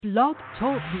Blog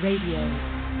Talk Radio.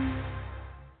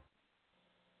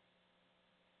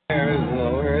 There is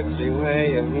no earthly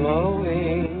way of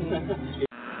knowing.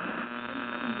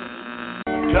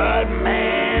 Goodman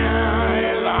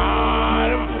is out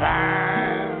of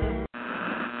time.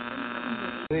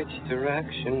 Which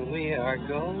direction we are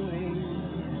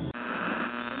going?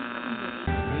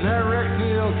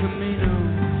 Anarchy El Camino.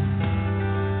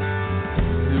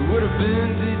 It would have been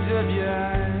DWI.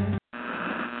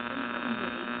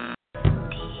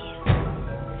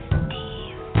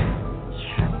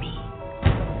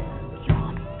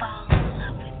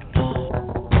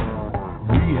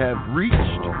 Have reached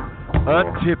a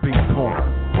tipping point.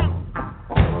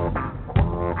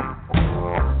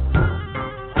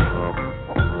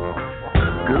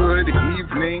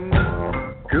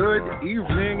 Good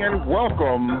evening, and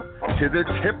welcome to the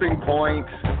tipping point.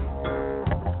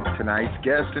 Tonight's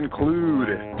guests include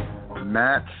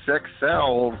Matt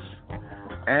Sexcells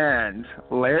and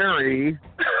Larry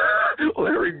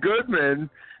Goodman.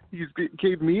 He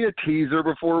gave me a teaser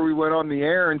before we went on the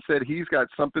air and said he's got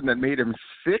something that made him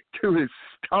sick to his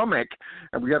stomach,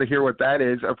 and we got to hear what that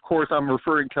is. Of course, I'm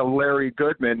referring to Larry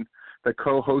Goodman, the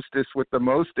co-hostess with the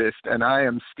mostest, and I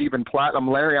am Stephen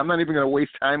Platinum. Larry, I'm not even going to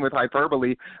waste time with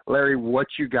hyperbole. Larry, what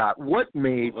you got? What could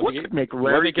make Larry Goodman?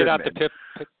 Let me get out the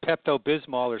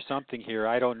Pepto-Bismol or something here.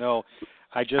 I don't know.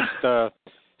 I just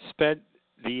spent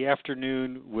the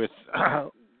afternoon with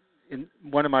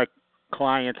one of my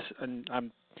clients, and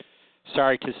I'm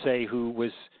sorry to say, who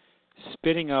was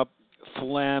spitting up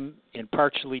phlegm and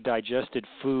partially digested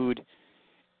food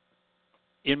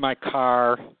in my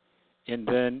car and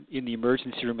then in the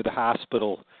emergency room of the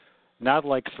hospital, not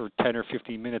like for 10 or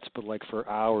 15 minutes, but like for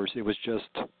hours. It was just...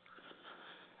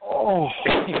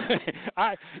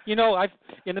 I've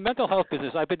in the mental health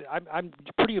business, I'm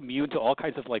pretty immune to all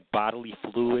kinds of like bodily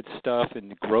fluid stuff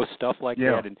and gross stuff like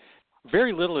that, and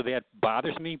very little of that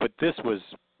bothers me, but this was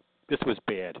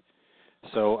bad.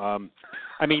 So,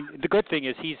 I mean, the good thing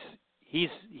is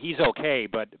he's okay,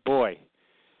 but boy,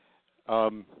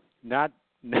 not.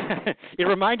 It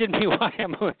reminded me why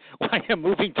I'm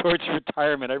moving towards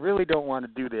retirement. I really don't want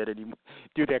to do that anymore.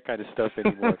 Do that kind of stuff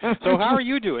anymore. So, how are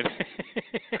you doing?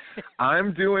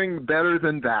 I'm doing better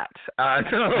than that.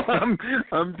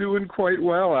 I'm doing quite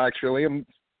well, actually. I'm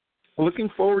looking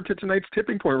forward to tonight's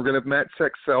tipping point. We're going to have Matt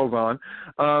Sexcells on,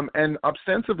 and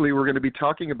ostensibly we're going to be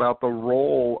talking about the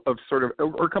role of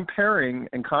or comparing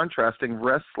and contrasting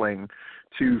wrestling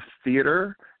to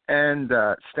theater and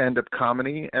stand-up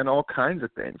comedy and all kinds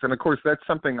of things. And, of course, that's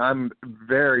something I'm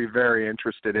very, very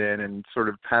interested in and sort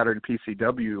of patterned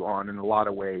PCW on in a lot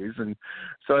of ways. And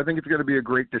so I think it's going to be a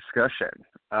great discussion.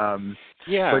 I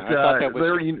thought that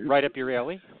was right up your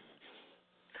alley.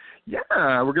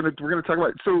 Yeah, we're gonna talk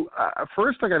about it. So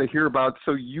first, I got to hear about.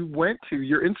 So you went to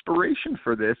your inspiration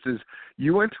for this is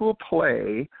you went to a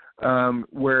play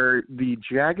where the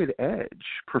Jagged Edge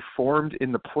performed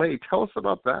in the play. Tell us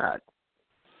about that.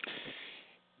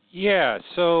 Yeah,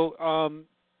 so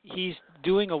he's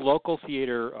doing a local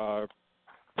theater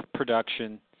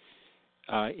production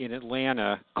in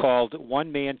Atlanta called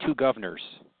One Man, Two Governors,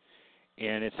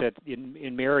 and it's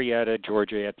in Marietta,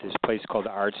 Georgia, at this place called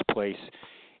Arts Place.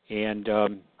 And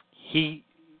he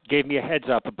gave me a heads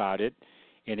up about it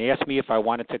and asked me if I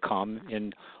wanted to come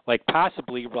and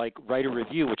possibly write a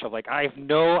review, which I'm like, I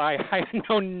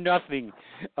know nothing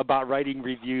about writing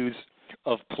reviews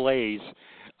of plays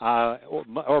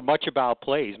or much about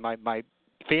plays. My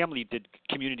family did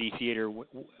community theater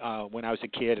when I was a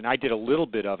kid, and I did a little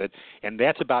bit of it, and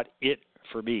that's about it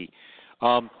for me.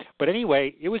 But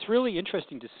anyway, it was really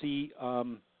interesting to see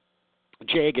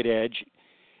Jagged Edge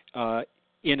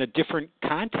in a different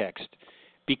context,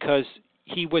 because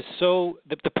he was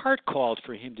the part called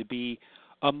for him to be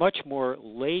a much more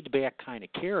laid-back kind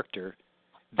of character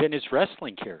than his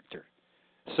wrestling character.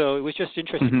 So it was just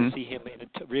interesting to see him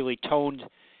really toned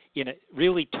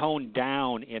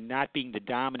down and not being the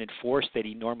dominant force that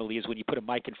he normally is when you put a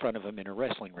mic in front of him in a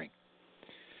wrestling ring.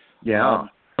 Yeah.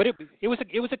 But it was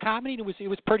a comedy, and it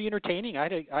was pretty entertaining. I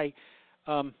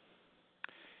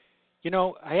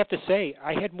have to say,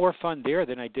 I had more fun there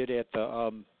than I did at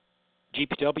the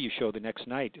GPW show the next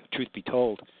night, truth be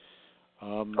told.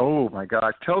 Oh, my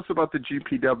gosh. Tell us about the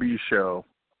GPW show.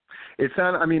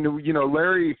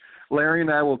 Larry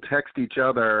and I will text each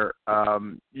other.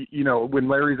 When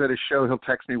Larry's at his show, he'll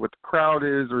text me what the crowd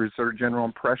is or his sort of general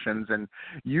impressions. And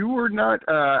you were not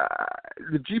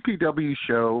the GPW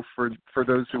show, for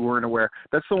those who weren't aware,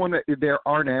 that's the one that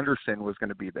Arn Anderson was going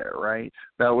to be there, right?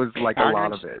 That was like a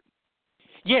lot of it.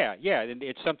 Yeah, and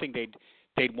it's something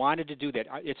they'd wanted to do. That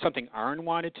it's something Arn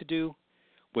wanted to do,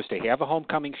 was to have a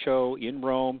homecoming show in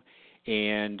Rome.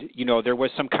 And, there was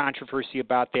some controversy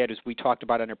about that, as we talked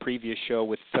about on a previous show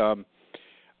with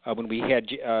when we had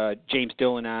James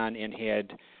Dillon on and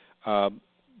had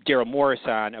Daryl Morris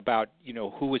on about,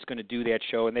 who was going to do that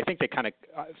show. And I think they kind of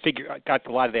got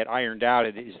a lot of that ironed out,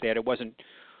 is that it wasn't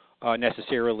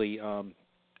necessarily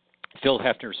Phil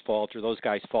Hefner's fault or those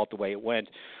guys' fault the way it went.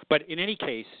 But in any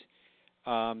case,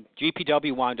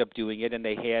 GPW wound up doing it, and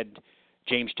they had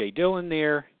James J. Dillon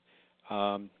there.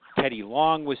 Teddy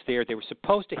Long was there. They were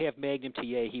supposed to have Magnum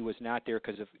TA. He was not there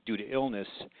due to illness.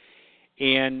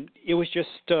 And it was just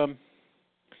so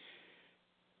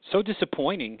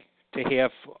disappointing to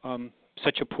have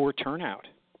such a poor turnout.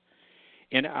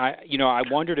 And I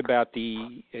wondered about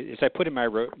as I put in my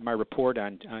report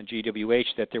on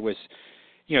GWH, that there was,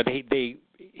 they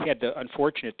had the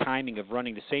unfortunate timing of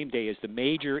running the same day as the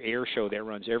major air show that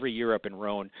runs every year up in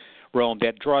Rome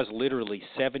that draws literally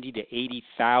 70 to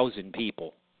 80,000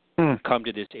 people come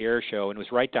to this air show, and it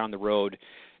was right down the road.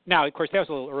 Now, of course, that was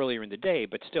a little earlier in the day,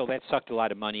 but still, that sucked a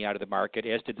lot of money out of the market,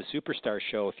 as did the Superstar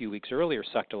show a few weeks earlier,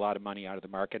 sucked a lot of money out of the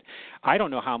market. I don't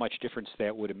know how much difference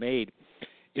that would have made.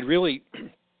 It really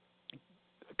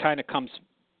kind of comes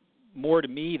more to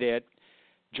me that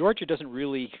Georgia doesn't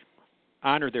really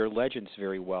honor their legends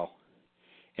very well.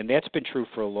 And that's been true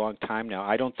for a long time now.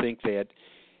 I think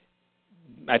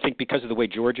because of the way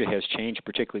Georgia has changed,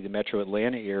 particularly the metro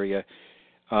Atlanta area,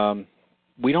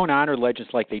 we don't honor legends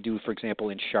like they do, for example,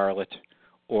 in Charlotte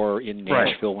or in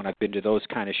Nashville. Right. When I've been to those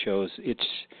kind of shows,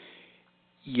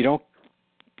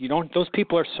 those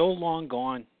people are so long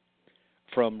gone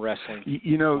from wrestling.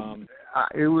 I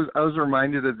was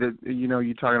reminded of the,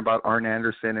 you talking about Arn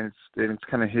Anderson, and it's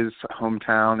kind of his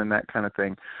hometown and that kind of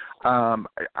thing.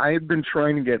 I had been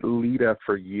trying to get Lita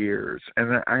for years,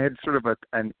 and I had sort of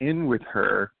an in with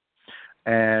her,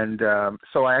 and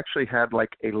so I actually had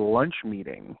like a lunch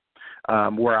meeting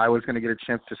where I was going to get a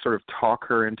chance to sort of talk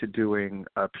her into doing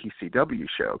a PCW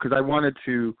show, because I wanted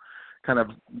to kind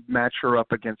of match her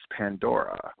up against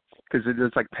Pandora, because it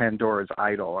is like Pandora's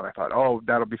idol, and I thought, oh,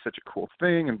 that'll be such a cool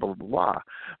thing, and blah, blah, blah.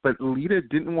 But Lita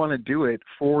didn't want to do it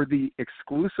for the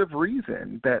exclusive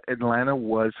reason that Atlanta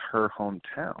was her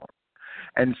hometown.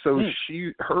 And so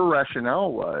her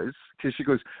rationale was, because she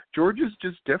goes, Georgia's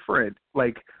just different.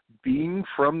 Like, being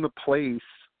from the place,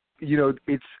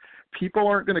 it's, people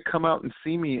aren't going to come out and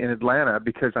see me in Atlanta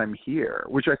because I'm here,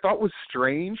 which I thought was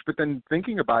strange. But then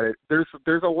thinking about it, there's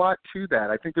a lot to that.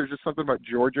 I think there's just something about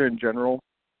Georgia in general.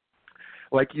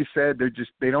 Like you said,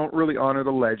 they don't really honor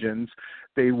the legends.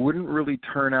 They wouldn't really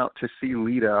turn out to see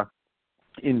Lita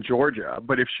in Georgia,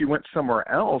 but if she went somewhere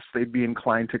else, they'd be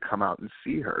inclined to come out and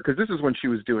see her, because this is when she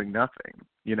was doing nothing.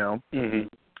 Mm-hmm.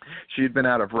 She had been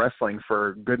out of wrestling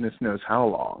for goodness knows how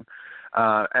long.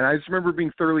 And I just remember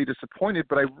being thoroughly disappointed,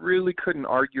 but I really couldn't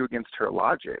argue against her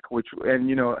logic,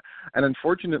 and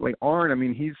unfortunately Arn, I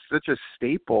mean, he's such a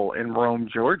staple in Rome,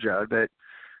 Georgia, that,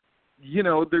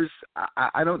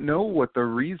 I don't know what the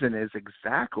reason is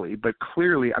exactly, but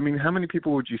clearly, I mean, how many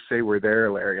people would you say were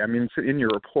there, Larry? I mean, in your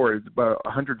report, it's about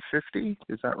 150,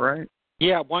 is that right?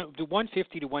 Yeah,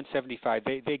 150 to 175.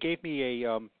 They gave me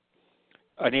an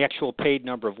actual paid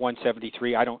number of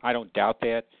 173. I don't doubt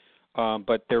that.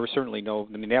 But there was certainly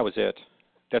that was it.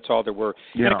 That's all there were.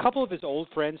 Yeah. And a couple of his old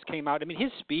friends came out. I mean,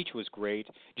 his speech was great.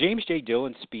 James J.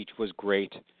 Dillon's speech was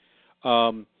great.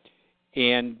 And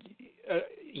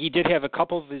he did have a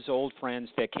couple of his old friends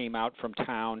that came out from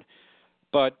town.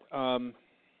 But,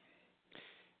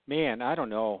 man, I don't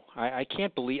know. I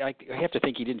can't believe – I have to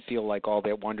think he didn't feel like all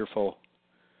that wonderful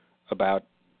about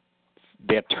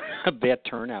that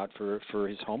turnout for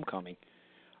his homecoming.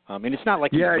 And it's not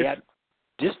like he's that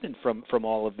distant from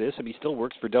all of this. I mean, he still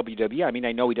works for WWE. I mean,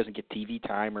 I know he doesn't get TV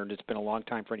time, or it's been a long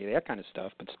time for any of that kind of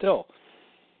stuff, but still.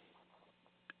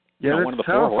 Yeah, one of the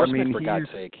four horsemen, for God's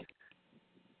sake.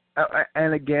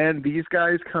 And again, these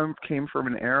guys came from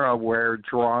an era where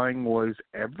drawing was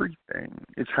everything.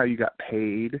 It's how you got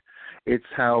paid. It's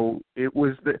how it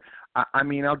was I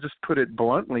mean, I'll just put it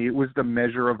bluntly, it was the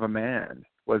measure of a man,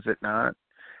 was it not?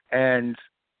 And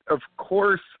of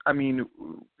course, I mean,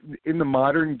 in the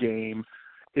modern game,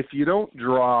 if you don't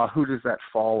draw, who does that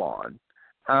fall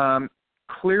on?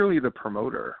 Clearly the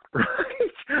promoter,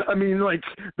 right? I mean, like,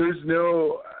 there's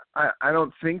no... I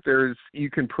don't think you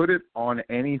can put it on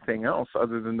anything else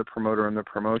other than the promoter and the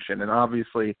promotion. And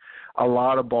obviously a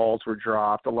lot of balls were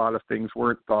dropped. A lot of things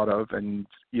weren't thought of. And,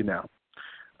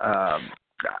 I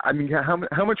mean,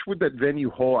 how much would that venue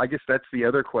hold? I guess that's the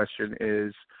other question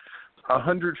is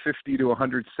 150 to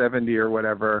 170 or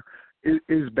whatever.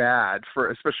 is bad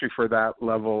especially for that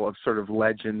level of sort of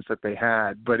legends that they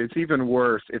had. But it's even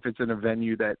worse if it's in a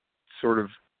venue that sort of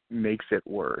makes it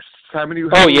worse. So how many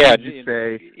would you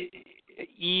say?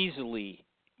 Easily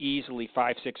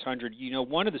 500-600. You know,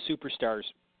 one of the Superstars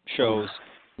shows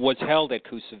was held at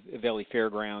Coosa Valley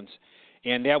Fairgrounds,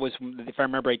 and that was, if I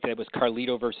remember right, that was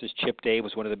Carlito versus Chip Day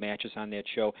was one of the matches on that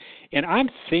show. And I'm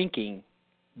thinking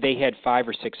they had 500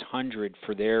 or 600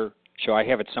 for their show. I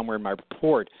have it somewhere in my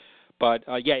report, but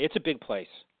yeah, it's a big place.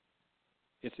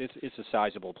 It's a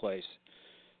sizable place.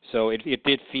 So it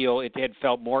had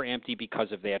felt more empty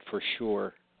because of that for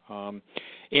sure.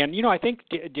 And you know, I think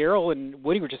Daryl and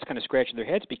Woody were just kind of scratching their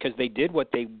heads because they did what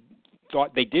they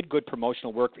thought they did, good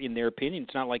promotional work in their opinion.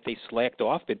 It's not like they slacked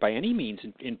off it by any means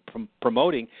in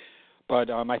promoting, but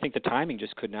I think the timing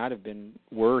just could not have been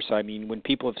worse. I mean, when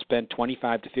people have spent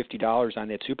 $25 to $50 on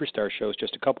that Superstar shows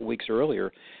just a couple weeks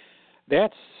earlier,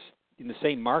 that's in the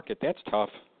same market. That's tough.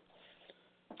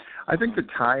 I think the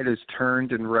tide has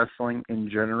turned in wrestling in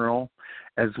general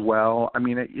as well. I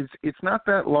mean, it's not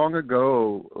that long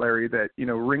ago, Larry, that, you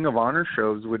know, Ring of Honor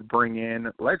shows would bring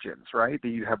in legends, right? That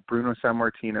you have Bruno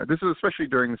Sammartino. This is especially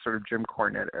during the sort of Jim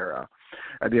Cornette era.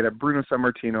 They'd have Bruno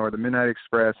Sammartino or the Midnight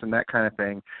Express and that kind of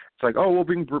thing. It's like, oh, we'll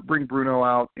bring Bruno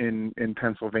out in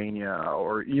Pennsylvania,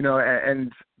 or, you know,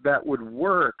 and that would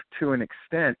work to an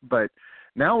extent. But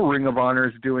now Ring of Honor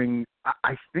is doing,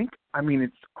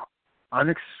 it's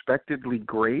unexpectedly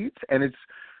great, and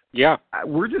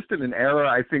we're just in an era,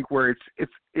 I think, where it's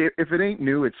if it ain't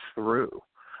new, it's through,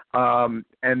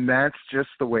 and that's just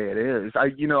the way it is.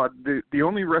 The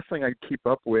only wrestling I keep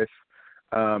up with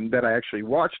that I actually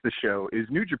watch the show is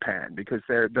New Japan, because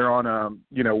they're on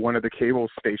one of the cable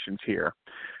stations here,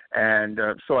 and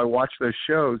so I watch those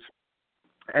shows.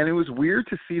 And it was weird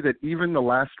to see that even the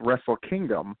last Wrestle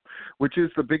Kingdom, which is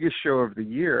the biggest show of the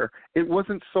year, it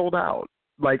wasn't sold out.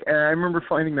 Like, and I remember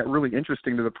finding that really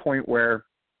interesting to the point where,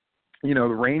 you know,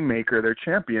 the Rainmaker, their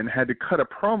champion, had to cut a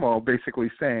promo basically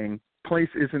saying, place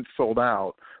isn't sold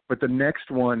out, but the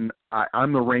next one,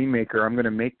 I'm the Rainmaker, I'm going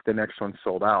to make the next one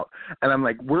sold out. And I'm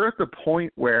like, we're at the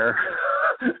point where,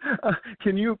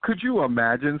 could you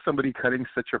imagine somebody cutting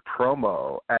such a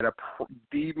promo at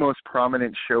the most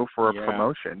prominent show for a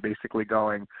promotion, basically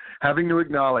having to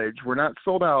acknowledge, we're not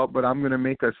sold out, but I'm going to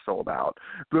make us sold out.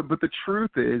 But the truth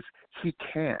is, he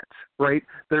can't, right?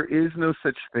 There is no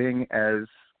such thing as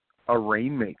a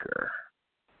Rainmaker,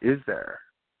 is there?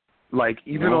 Like,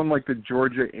 even on like the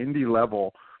Georgia indie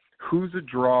level, who's a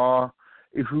draw,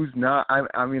 who's not?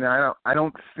 I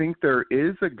don't think there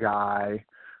is a guy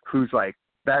who's like,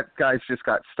 that guy's just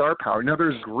got star power. Now,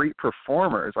 there's great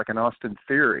performers like an Austin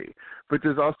Theory, but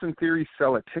does Austin Theory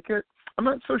sell a ticket? I'm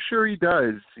not so sure he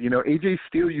does. You know, AJ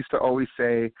Steele used to always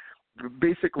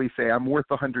basically say, I'm worth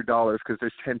 $100 because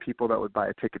there's 10 people that would buy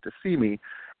a ticket to see me.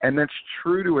 And that's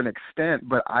true to an extent,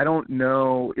 but I don't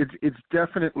know. It's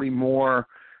definitely more,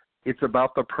 it's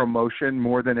about the promotion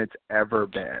more than it's ever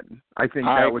been. I think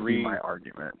that would be my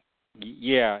argument.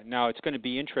 Yeah. Now, it's going to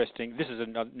be interesting. This is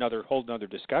another whole other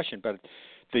discussion, but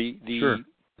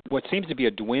what seems to be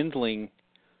a dwindling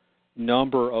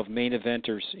number of main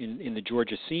eventers in the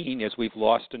Georgia scene, as we've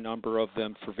lost a number of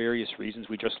them for various reasons.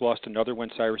 We just lost another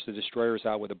one. Cyrus the Destroyer is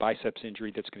out with a biceps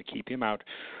injury that's going to keep him out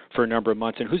for a number of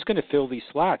months. And who's going to fill these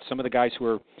slots? Some of the guys who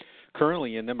are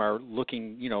currently in them are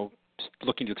looking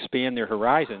to expand their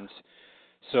horizons.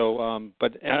 So,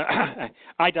 but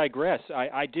I digress.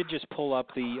 I did just pull up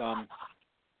the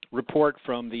report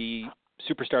from the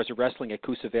Superstars of Wrestling at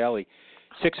Coosa Valley.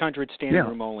 600 standing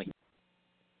room only.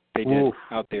 They did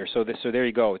out there. So there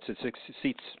you go. It's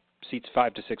seats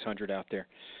 500 to 600 out there.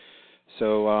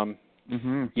 So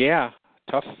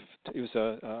tough. It was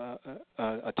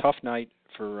a tough night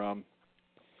for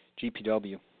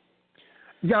GPW.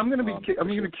 Yeah, I'm going to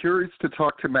be curious to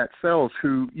talk to Matt Sells,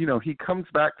 who, you know, he comes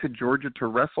back to Georgia to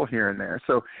wrestle here and there.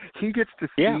 So he gets to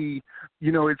see,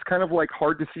 you know, it's kind of like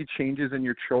hard to see changes in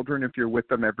your children if you're with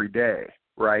them every day,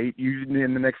 right?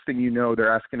 And the next thing you know,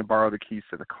 they're asking to borrow the keys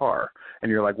to the car,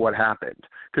 and you're like, what happened?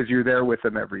 Because you're there with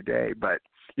them every day. But,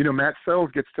 you know, Matt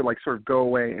Sells gets to like sort of go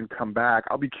away and come back.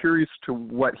 I'll be curious to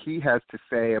what he has to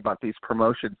say about these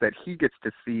promotions that he gets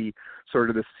to see sort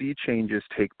of the sea changes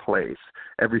take place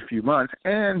every few months.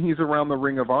 And he's around the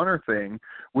Ring of Honor thing,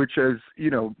 which has, you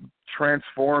know,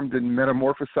 transformed and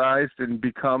metamorphosized and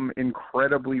become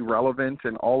incredibly relevant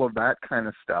and all of that kind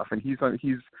of stuff. And he's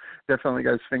definitely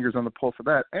got his fingers on the pulse of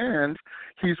that. And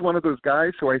he's one of those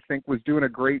guys who I think was doing a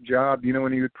great job, you know,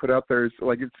 when he would put out there's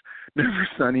like It's Never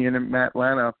Sunny and Matt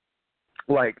Lana,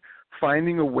 like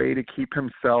finding a way to keep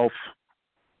himself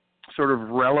sort of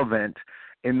relevant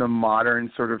in the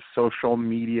modern sort of social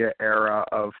media era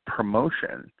of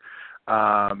promotion.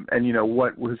 And you know,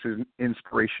 what was his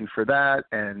inspiration for that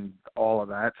and all of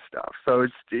that stuff. So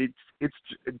it's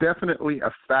definitely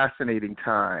a fascinating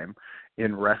time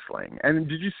in wrestling. And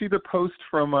did you see the post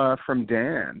from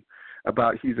Dan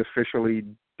about he's officially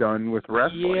done with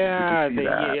wrestling? Yeah, Did you see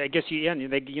that? I guess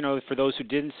for those who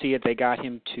didn't see it, they got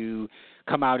him to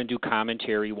come out and do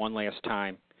commentary one last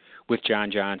time with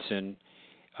John Johnson.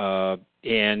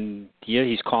 And yeah,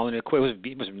 he's calling it quit.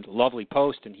 It was a lovely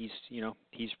post, and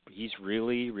he's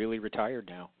really, really retired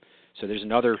now. So there's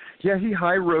another. Yeah, he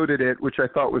high-roaded it, which I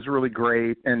thought was really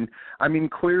great. And I mean,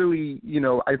 clearly,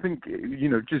 I think,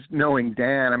 just knowing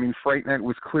Dan, I mean, Fright Night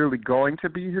was clearly going to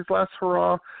be his last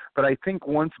hurrah. But I think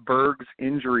once Berg's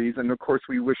injuries, and of course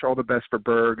we wish all the best for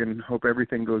Berg and hope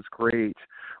everything goes great,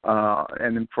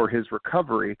 and for his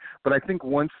recovery. But I think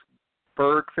once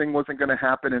Berg thing wasn't going to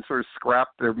happen and sort of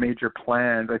scrapped their major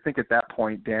plans, I think at that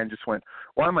point Dan just went,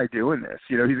 why am I doing this?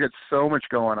 He's got so much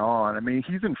going on. I mean,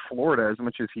 he's in Florida as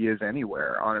much as he is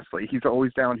anywhere, honestly. He's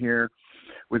always down here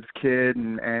with his kid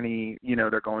and Annie.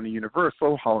 They're going to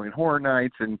Universal, Halloween Horror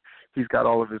Nights, and he's got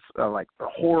all of his, the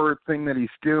horror thing that he's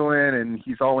doing, and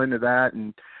he's all into that.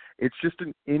 And it's just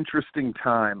an interesting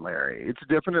time, Larry. It's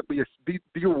definitely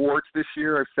the awards this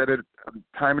year. I've said it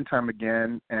time and time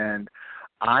again, and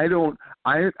I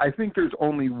think there's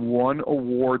only one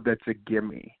award that's a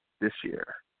gimme this year.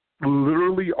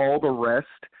 Literally all the rest,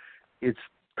 it's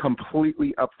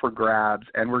completely up for grabs,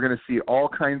 and we're going to see all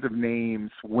kinds of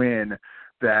names win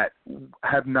that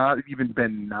have not even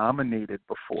been nominated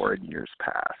before in years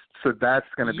past. So that's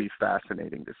going to be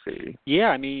fascinating to see. Yeah,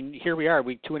 I mean, here we are,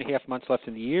 2.5 months left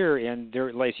in the year, and there,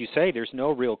 as you say, there's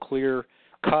no real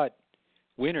clear-cut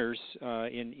winners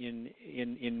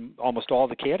in almost all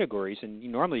the categories, and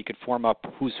normally you could form up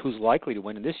who's likely to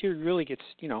win. And this year really gets,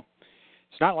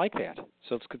 it's not like that.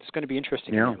 So it's going to be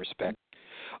interesting in that respect.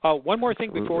 One more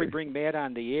thing before we bring Matt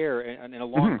on the air, and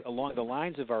along the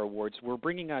lines of our awards, we're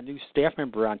bringing a new staff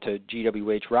member onto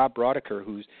GWH, Rob Brodeker,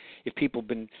 who's, if people have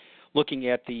been looking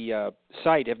at the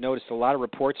site, have noticed a lot of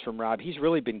reports from Rob. He's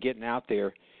really been getting out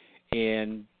there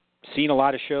and seen a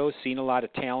lot of shows, seen a lot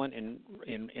of talent,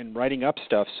 and writing up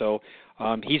stuff. So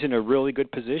he's in a really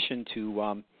good position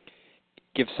to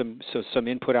give some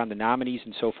input on the nominees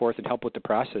and so forth and help with the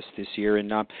process this year.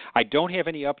 And I don't have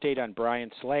any update on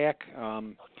Brian Slack.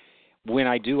 When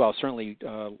I do, I'll certainly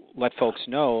let folks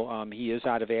know. He is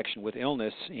out of action with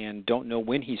illness and don't know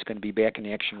when he's going to be back in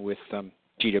action with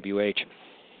GWH.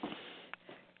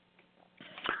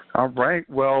 All right.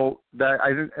 Well,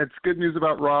 it's good news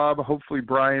about Rob. Hopefully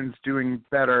Brian's doing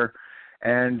better.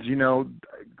 And,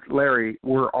 Larry,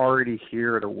 we're already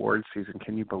here at awards season.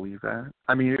 Can you believe that?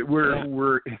 I mean,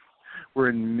 we're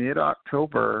in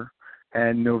mid-October,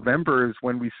 and November is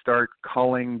when we start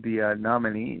calling the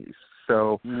nominees.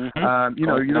 So,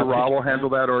 either Rob will handle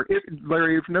that, or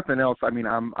Larry, if nothing else, I mean,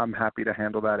 I'm happy to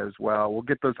handle that as well. We'll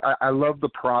get those. I love the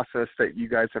process that you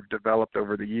guys have developed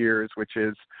over the years, which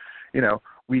is,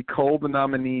 we cull the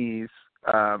nominees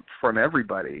from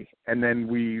everybody, and then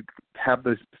we have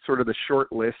the sort of the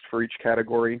short list for each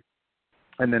category,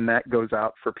 and then that goes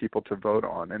out for people to vote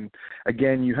on. And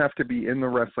again, you have to be in the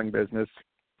wrestling business.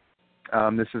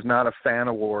 This is not a fan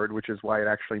award, which is why it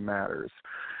actually matters.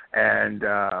 And,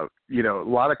 a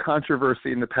lot of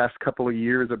controversy in the past couple of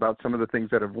years about some of the things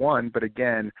that have won. But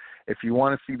again, if you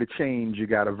want to see the change, you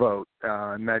got to vote.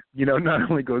 And that, not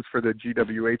only goes for the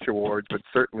GWH awards, but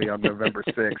certainly on November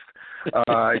 6th.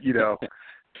 The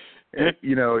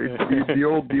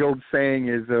old saying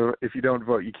is, if you don't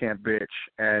vote, you can't bitch.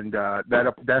 And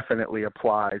that definitely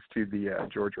applies to the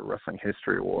Georgia Wrestling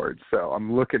History Awards. So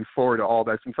I'm looking forward to all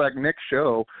that. In fact, next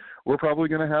show, we're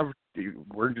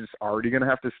just already going to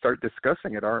have to start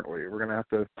discussing it, aren't we? We're going to have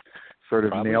to sort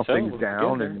of nail things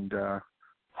down. And wow,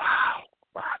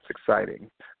 it's exciting.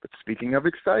 But speaking of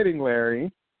exciting,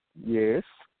 Larry, yes?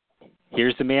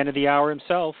 Here's the man of the hour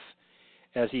himself,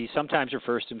 as he sometimes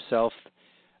refers to himself,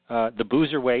 the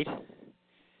Boozerweight.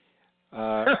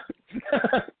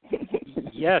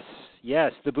 Yes,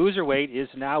 the Boozerweight is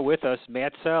now with us.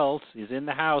 Matt Sells is in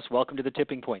the house. Welcome to the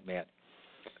Tipping Point, Matt.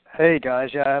 Hey,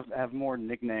 guys. Yeah, I have more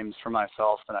nicknames for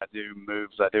myself than I do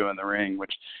moves I do in the ring,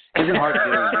 which isn't hard to do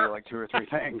when you do like 2 or 3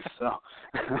 things. So.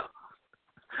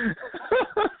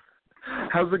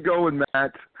 How's it going,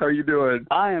 Matt? How are you doing?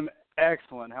 I am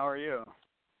excellent. How are you?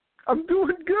 I'm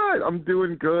doing good.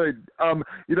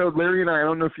 Larry and I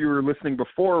don't know if you were listening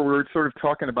before, we were sort of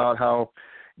talking about how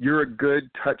you're a good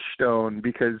touchstone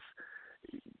because,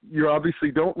 you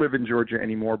obviously don't live in Georgia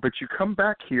anymore, but you come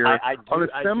back here I do, on a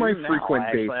semi-frequent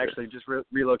I basis. actually just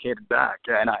relocated back,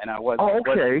 and I was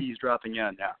eavesdropping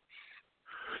in. Yeah.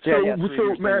 So, yeah.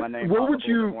 So Matt, my name what would a little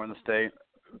you? bit more in the state.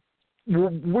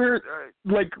 Where,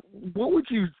 what would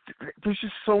you? There's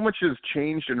just so much has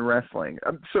changed in wrestling.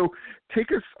 So,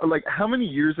 take us. How many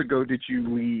years ago did you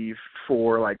leave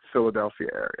for Philadelphia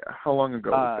area? How long ago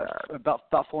was that? About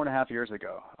 4.5 years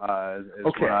ago. Is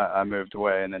when I moved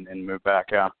away and then moved back.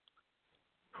 Yeah.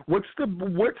 What's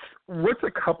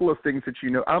a couple of things that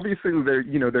you know? Obviously,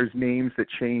 there's names that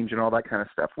change and all that kind of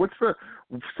stuff. What's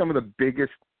some of the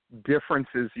biggest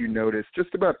differences you notice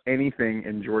just about anything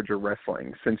in Georgia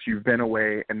wrestling since you've been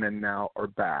away and then now are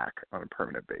back on a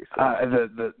permanent basis?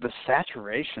 The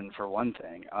saturation, for one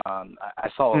thing. I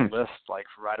saw a list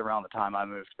right around the time I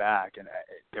moved back, and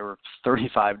there were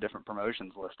 35 different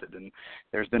promotions listed, and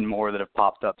there's been more that have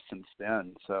popped up since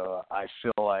then. So I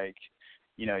feel like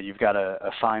you've got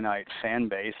a finite fan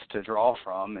base to draw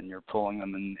from, and you're pulling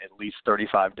them in at least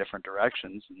 35 different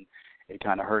directions, and it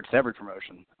kind of hurts every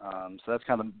promotion. So that's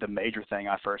kind of the major thing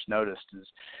I first noticed is,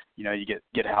 you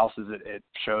get houses at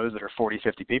shows that are 40,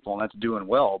 50 people, and that's doing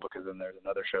well because then there's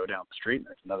another show down the street, and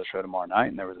there's another show tomorrow night,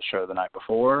 and there was a show the night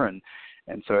before, and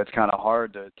so it's kind of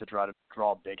hard to try to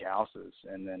draw big houses.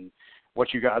 And then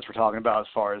what you guys were talking about as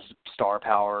far as star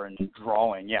power and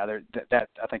drawing, that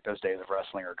I think those days of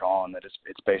wrestling are gone. That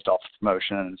it's based off of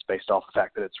promotion, and it's based off the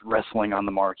fact that it's wrestling on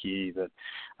the marquee.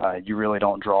 That you really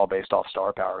don't draw based off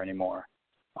star power anymore.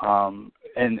 And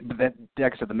that,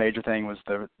 like I said, the major thing was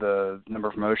the number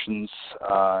of promotions,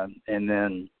 and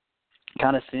then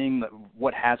kind of seeing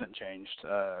what hasn't changed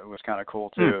was kind of cool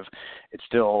too. It's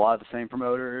still a lot of the same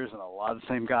promoters and a lot of the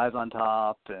same guys on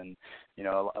top, and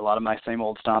a lot of my same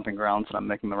old stomping grounds that I'm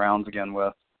making the rounds again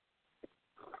with.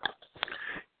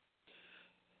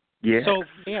 Yeah. So,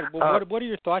 man, what are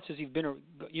your thoughts as you've been,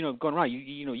 going around?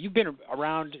 You've been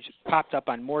around, popped up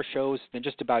on more shows than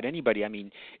just about anybody. I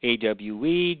mean,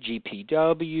 AWE,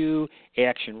 GPW,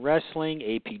 Action Wrestling,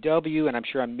 APW, and I'm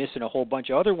sure I'm missing a whole bunch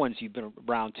of other ones you've been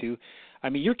around to. I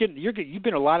mean, you've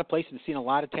been a lot of places and seen a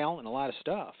lot of talent and a lot of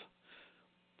stuff.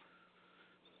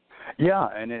 Yeah,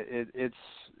 and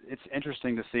it's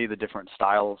interesting to see the different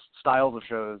styles of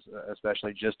shows,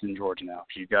 especially just in Georgia now.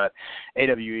 You've got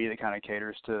AWE that kind of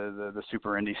caters to the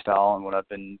super indie style and what I've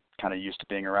been kind of used to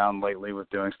being around lately with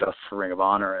doing stuff for Ring of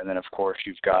Honor. And then, of course,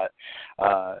 you've got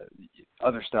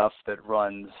other stuff that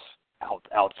runs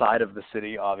outside of the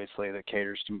city, obviously, that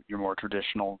caters to your more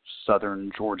traditional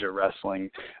southern Georgia wrestling,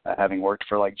 having worked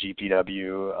for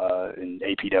GPW and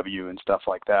APW and stuff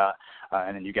like that.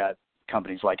 And then you got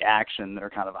companies like Action that are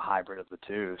kind of a hybrid of the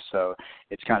two. So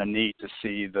it's kind of neat to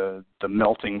see the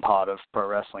melting pot of pro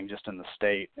wrestling just in the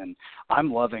state. And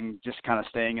I'm loving just kind of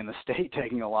staying in the state,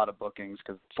 taking a lot of bookings,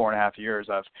 because 4.5 years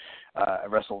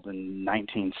I've wrestled in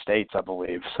 19 states, I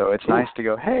believe. So it's nice to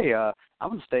go, hey, I'm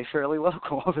going to stay fairly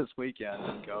local this weekend,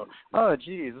 and go, oh,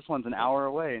 geez, this one's an hour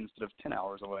away instead of 10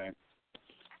 hours away.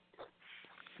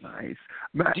 Nice.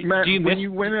 Matt, when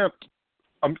you went up,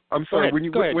 I'm sorry. When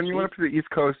you went up to the East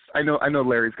Coast, I know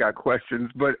Larry's got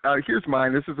questions, but here's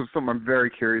mine. This is something I'm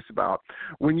very curious about.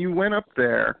 When you went up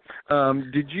there,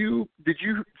 did you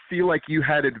feel like you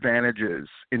had advantages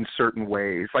in certain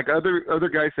ways, like other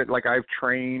guys that I've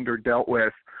trained or dealt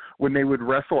with when they would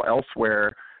wrestle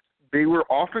elsewhere? They were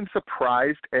often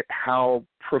surprised at how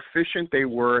proficient they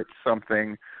were at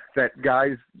something that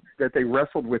guys that they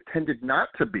wrestled with tended not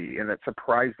to be, and it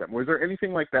surprised them. Was there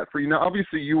anything like that for you? Now,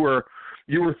 obviously, you were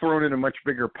thrown in a much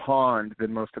bigger pond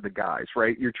than most of the guys,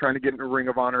 right? You're trying to get in a Ring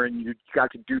of Honor, and you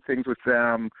got to do things with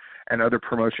them and other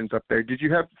promotions up there. Did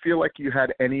you feel like you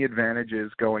had any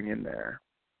advantages going in there?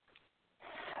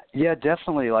 Yeah,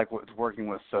 definitely. Like working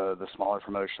with the smaller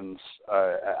promotions,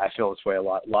 I feel this way a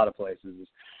lot of places.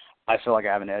 I feel like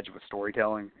I have an edge with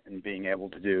storytelling and being able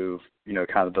to do,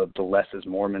 kind of the less is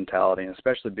more mentality, and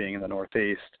especially being in the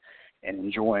Northeast and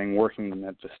enjoying working the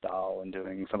Memphis style and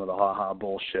doing some of the ha-ha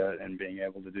bullshit and being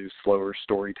able to do slower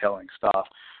storytelling stuff.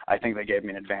 I think that gave me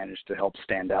an advantage to help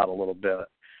stand out a little bit.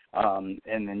 And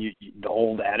then the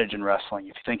old adage in wrestling,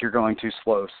 if you think you're going too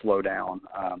slow, slow down.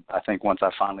 I think once I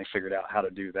finally figured out how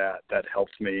to do that, that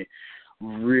helped me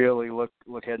really look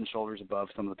head and shoulders above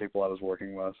some of the people I was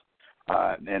working with.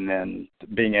 And then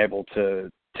being able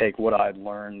to take what I'd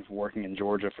learned working in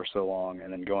Georgia for so long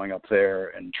and then going up there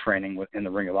and training in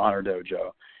the Ring of Honor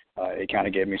dojo, it kind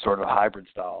of gave me sort of a hybrid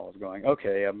style of going,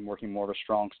 okay, I'm working more of a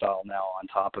strong style now on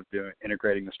top of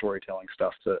integrating the storytelling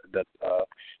stuff that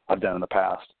I've done in the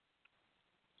past.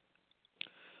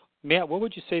 Matt, what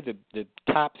would you say the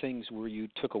top things were you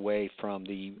took away from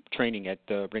the training at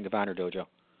the Ring of Honor dojo?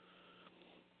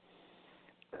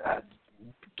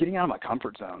 getting out of my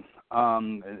comfort zone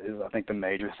is, I think, the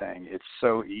major thing. It's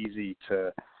so easy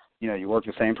to, you work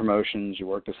the same promotions, you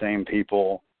work the same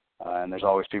people, and there's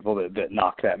always people that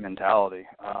knock that mentality.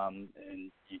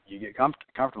 And you get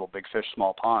comfortable, big fish,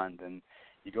 small pond, and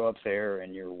you go up there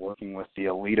and you're working with the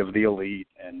elite of the elite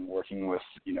and working with,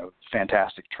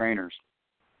 fantastic trainers.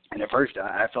 And at first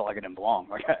I felt like I didn't belong.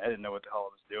 Like I didn't know what the hell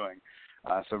I was doing.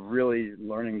 So really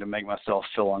learning to make myself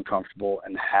feel uncomfortable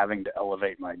and having to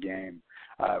elevate my game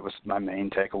was my main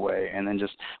takeaway. And then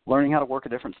just learning how to work a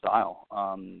different style,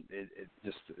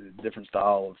 just a different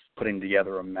style of putting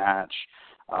together a match,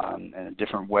 and a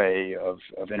different way of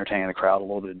entertaining the crowd, a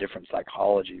little bit of different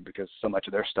psychology, because so much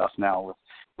of their stuff now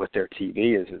with their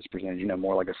TV is presented,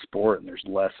 more like a sport, and there's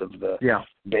less of the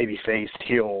baby-faced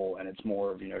heel, and it's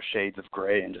more of, shades of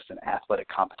gray and just an athletic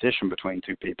competition between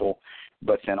two people,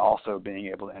 but then also being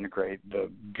able to integrate the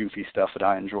goofy stuff that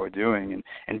I enjoy doing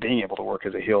and being able to work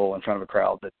as a heel in front of a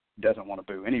crowd that doesn't want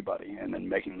to boo anybody and then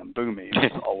making them boo me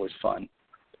is always fun.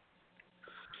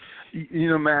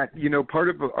 Matt, part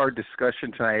of our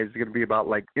discussion tonight is going to be about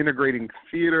integrating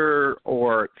theater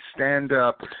or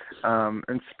stand-up.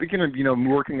 And speaking of,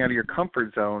 working out of your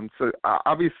comfort zone, so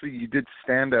obviously you did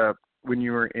stand-up when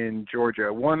you were in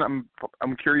Georgia. One,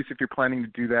 I'm curious if you're planning to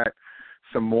do that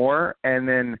some more. And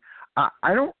then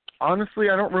I don't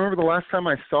remember the last time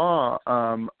I saw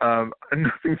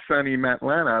Nothing Sunny in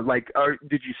Atlanta.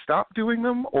 Did you stop doing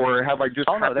them, or have I just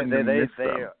happened to miss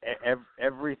them?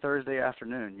 Every Thursday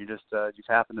afternoon, you just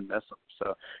happen to miss them.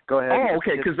 So go ahead. Oh,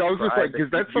 okay, because I was just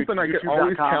because that's something I get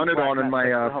always counted on in my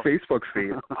Facebook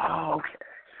feed. Oh, okay.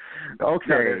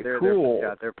 Okay, they're cool.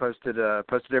 They're posted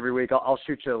every week. I'll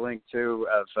shoot you a link too.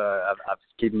 I've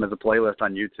keep them as a playlist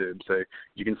on YouTube, so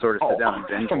you can sort of sit down and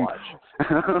binge watch.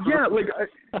 Yeah,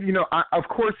 of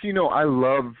course, I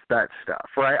love that stuff,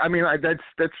 right? I mean,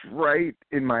 that's right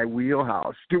in my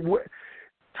wheelhouse.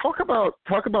 Talk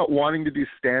about wanting to do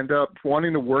stand up,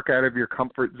 wanting to work out of your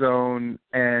comfort zone,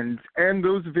 and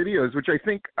those videos, which I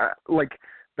think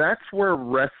that's where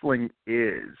wrestling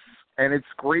is. And it's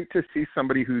great to see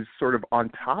somebody who's sort of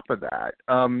on top of that.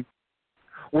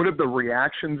 What have the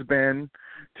reactions been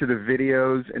to the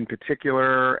videos in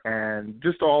particular, and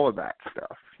just all of that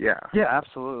stuff? Yeah. Yeah,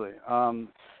 absolutely.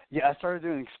 I started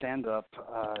doing stand-up,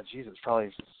 it's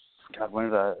probably,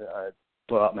 when did I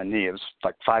blow out my knee? It was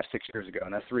 5-6 years ago,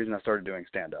 and that's the reason I started doing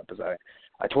stand-up, is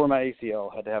I tore my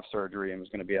ACL, had to have surgery, and was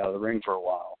going to be out of the ring for a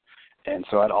while. And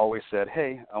so I'd always said,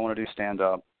 hey, I want to do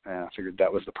stand-up, and I figured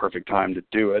that was the perfect time to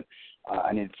do it.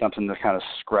 I needed something to kind of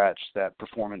scratch that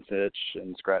performance itch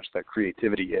and scratch that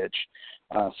creativity itch.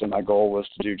 So my goal was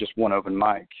to do just one open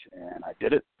mic, and I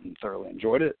did it and thoroughly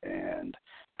enjoyed it and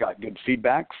got good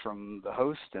feedback from the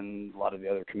host and a lot of the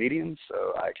other comedians,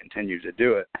 so I continued to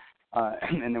do it.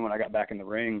 And then when I got back in the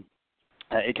ring,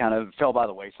 it kind of fell by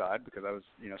the wayside because I was,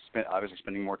 obviously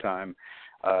spending more time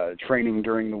training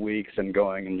during the weeks and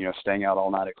going and, staying out all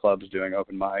night at clubs doing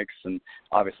open mics, and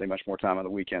obviously much more time on the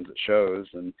weekends at shows.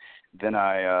 And then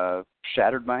I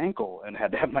shattered my ankle and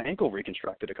had to have my ankle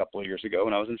reconstructed a couple of years ago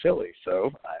when I was in Philly. So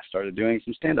I started doing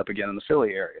some stand-up again in the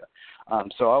Philly area.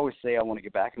 So I always say I want to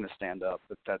get back into stand-up,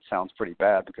 but that sounds pretty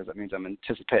bad because that means I'm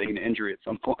anticipating an injury at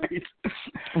some point.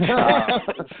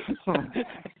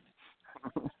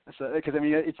 So, because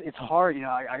it's hard,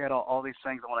 I got all these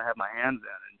things I want to have my hands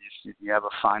in, and you have a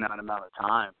finite amount of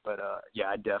time. But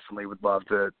I definitely would love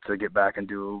to get back and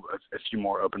do a few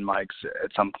more open mics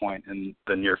at some point in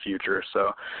the near future.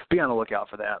 So be on the lookout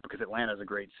for that, because Atlanta is a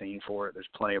great scene for it. There's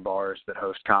plenty of bars that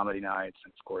host comedy nights,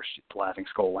 and of course Laughing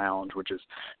Skull Lounge, which is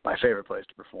my favorite place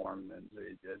to perform, and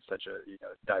it's such a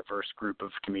diverse group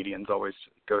of comedians always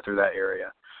go through that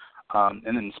area. And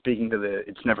then speaking to the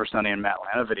It's Never Sunny in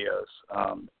Atlanta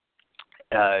videos,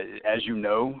 as you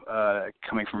know,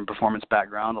 coming from a performance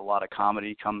background, a lot of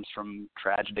comedy comes from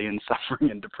tragedy and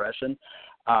suffering and depression.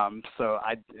 So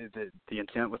the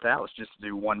intent with that was just to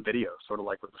do one video, sort of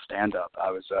like with the stand-up.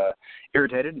 I was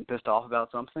irritated and pissed off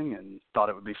about something and thought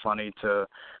it would be funny to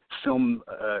film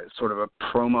sort of a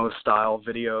promo-style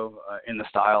video in the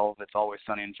style of It's Always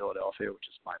Sunny in Philadelphia, which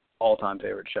is my all-time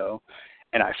favorite show.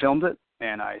 And I filmed it,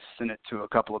 and I sent it to a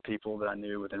couple of people that I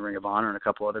knew within Ring of Honor and a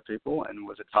couple other people, and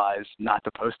was advised not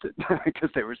to post it because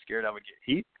they were scared I would get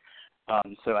heat.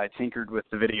 So I tinkered with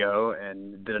the video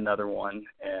and did another one,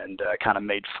 and kind of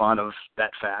made fun of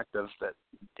that fact of that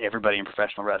everybody in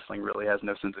professional wrestling really has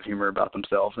no sense of humor about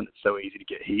themselves, and it's so easy to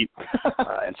get heat.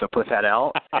 And so put that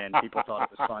out, and people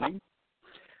thought it was funny.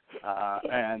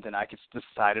 And then I just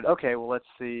decided, okay, well, let's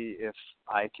see if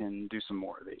I can do some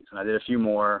more of these. And I did a few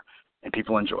more. and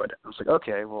people enjoyed it. I was like,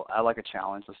 okay, well, I like a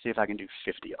challenge. Let's see if I can do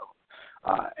 50 of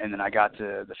them. And then I got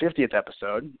to the 50th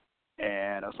episode,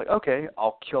 and I was like, okay,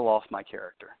 I'll kill off my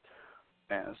character.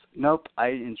 And I was, nope, I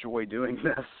enjoy doing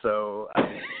this, so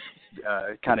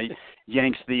I kind of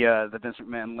yanks the Vince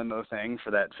McMahon limo thing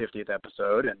for that 50th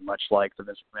episode, and much like the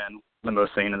Vince McMahon limo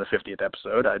scene in the 50th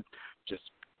episode, I just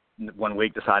one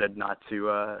week decided not to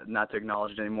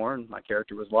acknowledge it anymore, and my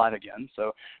character was live again.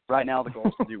 So right now the goal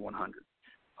is to do 100.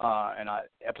 And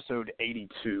episode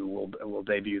 82 will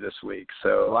debut this week,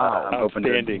 so I'm hoping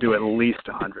to do at least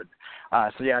 100.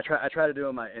 So yeah, I try to do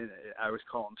them. I always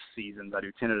call them seasons. I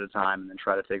do 10 at a time, and then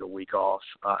try to take a week off.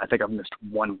 I think I've missed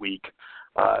 1 week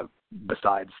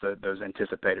besides those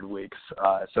anticipated weeks.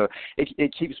 So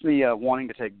it keeps me wanting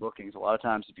to take bookings. A lot of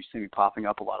times, if you see me popping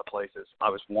up a lot of places, I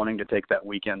was wanting to take that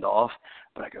weekend off,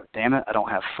 but I go, damn it, I don't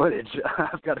have footage.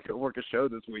 I've got to go work a show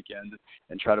this weekend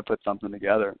and try to put something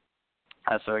together.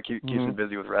 So it keeps me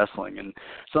busy with wrestling. And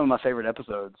some of my favorite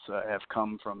episodes have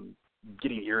come from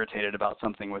getting irritated about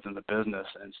something within the business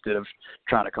instead of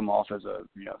trying to come off as a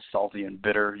salty and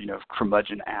bitter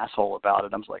curmudgeon asshole about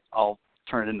it. I'm just like, I'll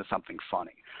turn it into something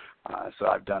funny. So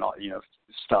I've done all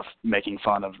stuff making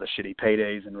fun of the shitty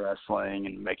paydays in wrestling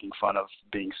and making fun of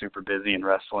being super busy in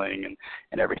wrestling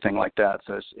and everything like that.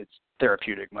 So it's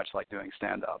therapeutic, much like doing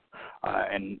stand up.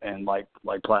 And like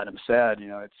Platinum said,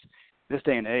 it's this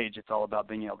day and age, it's all about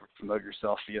being able to promote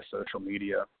yourself via social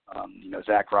media.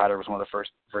 Zack Ryder was one of the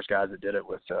first guys that did it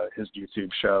with his YouTube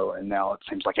show, and now it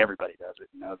seems like everybody does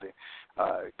it.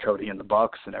 Cody and the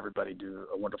Bucks and everybody do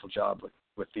a wonderful job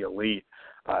with the Elite.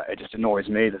 It just annoys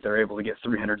me that they're able to get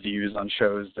 300 views on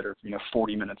shows that are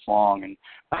 40 minutes long,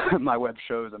 and my web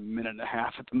show is a minute and a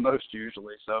half at the most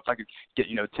usually. So if I could get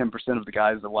 10% of the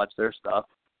guys that watch their stuff,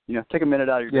 take a minute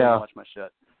out of your day and watch my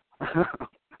shit.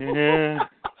 Yeah.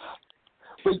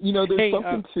 But there's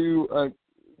something to.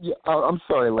 I'm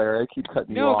sorry, Larry. I keep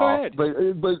cutting you off. No, go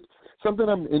ahead. But something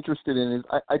I'm interested in is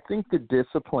I think the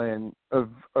discipline of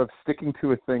sticking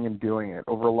to a thing and doing it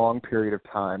over a long period of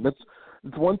time.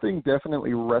 It's one thing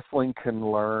definitely wrestling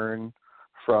can learn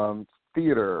from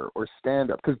theater or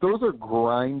stand up, because those are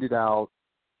grinded out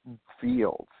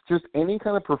fields. Just any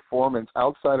kind of performance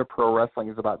outside of pro wrestling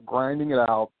is about grinding it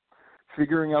out,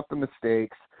 figuring out the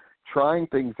mistakes, trying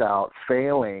things out,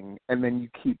 failing, and then you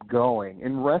keep going.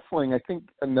 In wrestling, I think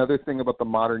another thing about the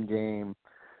modern game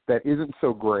that isn't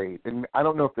so great, and I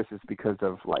don't know if this is because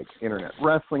of internet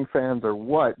wrestling fans or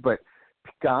what, but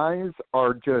guys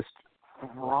are just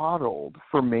throttled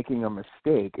for making a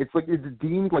mistake. It's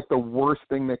deemed like the worst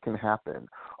thing that can happen.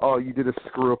 Oh, you did a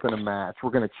screw up in a match,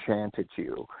 we're going to chant at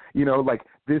you.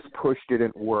 This push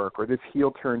didn't work, or this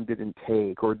heel turn didn't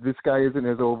take, or this guy isn't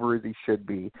as over as he should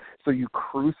be. So you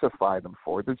crucify them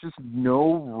for it. There's just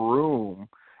no room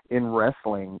in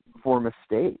wrestling for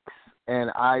mistakes.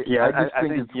 And I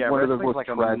think it's one of the most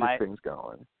tragic things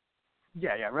going.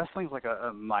 Yeah, wrestling's like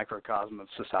a microcosm of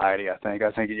society, I think.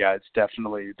 It's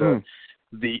definitely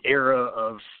the era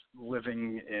of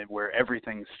living where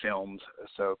everything's filmed,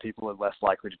 so people are less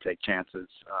likely to take chances.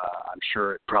 I'm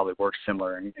sure it probably works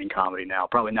similar in comedy now.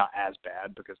 Probably not as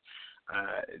bad, because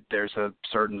there's a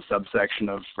certain subsection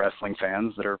of wrestling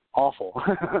fans that are awful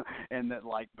and that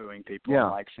like booing people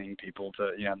and like seeing people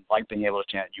like being able to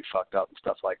chant "you fucked up" and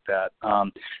stuff like that.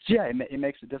 It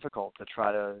makes it difficult to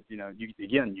try to you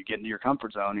get into your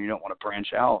comfort zone, and you don't want to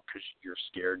branch out because you're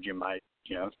scared you might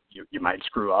you might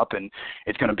screw up, and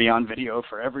it's going to be on video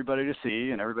for everybody to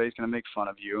see, and everybody's going to make fun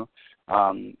of you.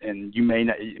 And you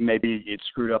maybe it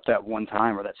screwed up that one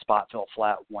time, or that spot fell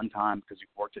flat one time because you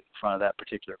worked it in front of that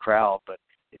particular crowd. But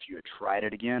if you had tried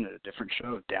it again at a different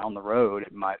show down the road,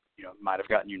 it might have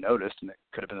gotten you noticed, and it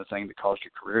could have been the thing that caused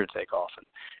your career to take off.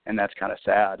 And that's kind of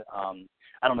sad.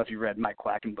 I don't know if you read Mike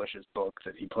Quackenbush's book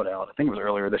that he put out. I think it was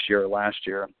earlier this year or last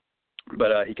year.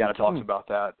 But he kind of talks about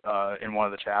that in one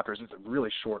of the chapters. It's a really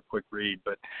short, quick read,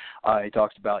 but he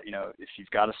talks about, if you've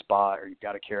got a spot or you've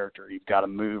got a character, or you've got a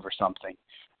move or something,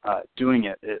 doing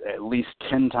it at least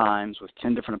 10 times with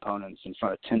 10 different opponents in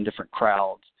front of 10 different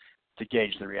crowds to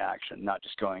gauge the reaction, not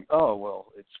just going, oh, well,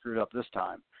 it screwed up this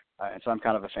time. And so I'm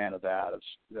kind of a fan of that, of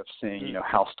seeing,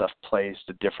 how stuff plays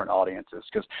to different audiences.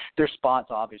 Because there's spots,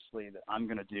 obviously, that I'm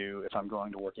going to do if I'm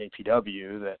going to work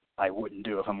APW that I wouldn't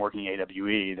do if I'm working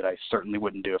AWE, that I certainly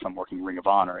wouldn't do if I'm working Ring of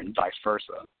Honor, and vice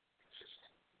versa.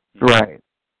 Right.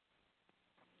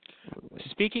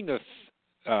 Speaking of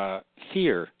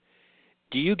fear,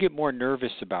 do you get more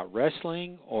nervous about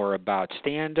wrestling or about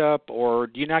stand-up, or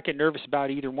do you not get nervous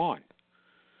about either one?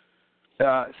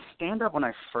 Stand-up, when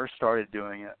I first started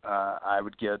doing it, I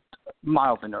would get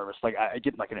mildly nervous. Like I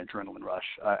get like an adrenaline rush.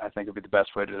 I think would be the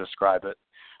best way to describe it.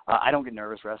 I don't get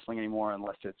nervous wrestling anymore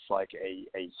unless it's like a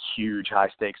huge high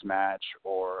stakes match,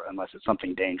 or unless it's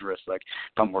something dangerous. Like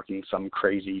if I'm working some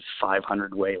crazy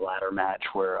 500-way ladder match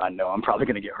where I know I'm probably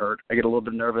going to get hurt, I get a little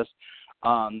bit nervous.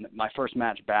 My first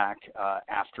match back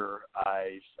after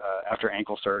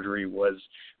ankle surgery was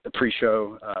the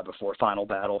pre-show before Final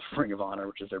Battle for Ring of Honor,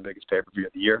 which is their biggest pay-per-view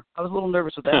of the year. I was a little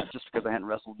nervous with that just because I hadn't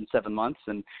wrestled in 7 months,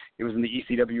 and it was in the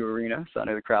ECW arena, so I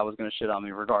knew the crowd was going to shit on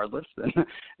me regardless, and it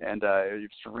was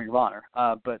for Ring of Honor.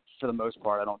 But for the most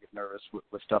part, I don't get nervous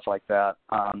with stuff like that.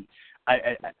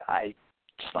 I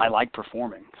like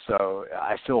performing, so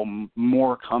I feel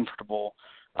more comfortable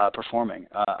performing.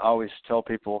 I always tell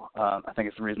people, I think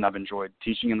it's the reason I've enjoyed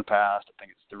teaching in the past. I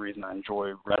think it's the reason I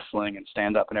enjoy wrestling and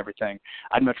stand-up and everything.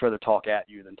 I'd much rather talk at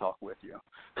you than talk with you.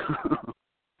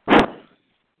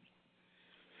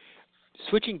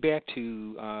 Switching back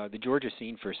to the Georgia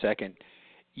scene for a second,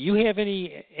 you have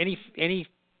any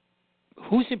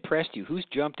who's impressed you? Who's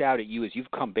jumped out at you as you've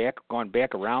gone back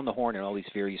around the horn in all these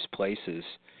various places?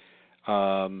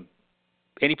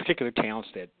 Any particular talents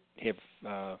that have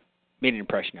made an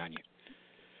impression on you?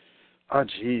 Oh,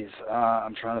 geez.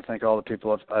 I'm trying to think of all the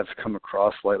people I've come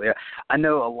across lately. I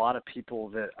know a lot of people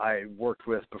that I worked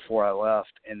with before I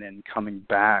left, and then coming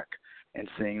back and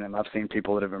seeing them. I've seen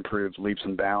people that have improved leaps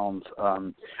and bounds.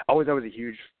 I was a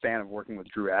huge fan of working with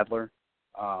Drew Adler,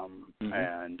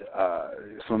 and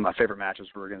some of my favorite matches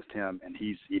were against him, and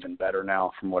he's even better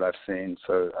now from what I've seen,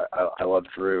 so I love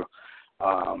Drew.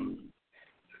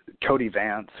 Cody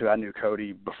Vance, who I knew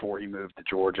Cody before he moved to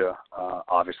Georgia.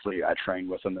 Obviously, I trained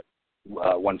with him at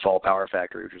One Fall Power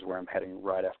Factory, which is where I'm heading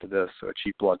right after this, so a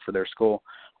cheap plug for their school.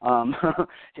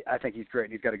 I think he's great,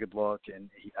 and he's got a good look, and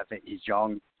I think he's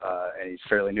young, and he's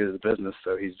fairly new to the business,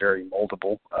 so he's very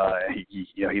moldable.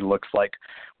 He looks like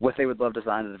what they would love to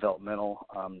sign to developmental.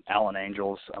 Alan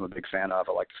Angels, I'm a big fan of.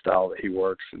 I like the style that he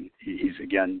works, and he's,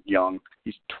 again, young.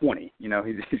 He's 20.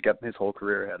 He's got his whole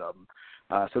career ahead of him.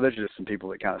 So there's just some people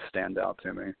that kind of stand out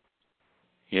to me.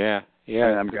 Yeah.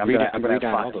 And I'm going to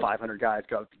have 500 guys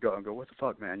go and go, what the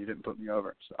fuck, man? You didn't put me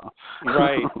over. So.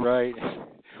 Right.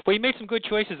 Well, you made some good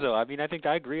choices, though. I mean, I think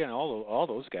I agree on all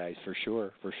those guys for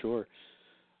sure.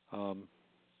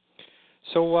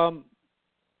 So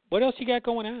what else you got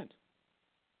going on?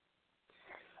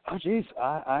 Oh, geez,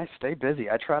 I stay busy.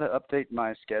 I try to update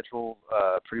my schedule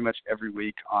pretty much every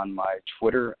week on my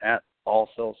Twitter at All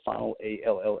Cells Final,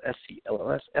 ALLSCLLSFINAL.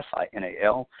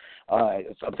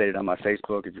 It's updated on my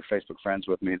Facebook. If you're Facebook friends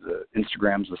with me, the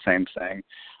Instagram's the same thing.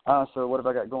 So what have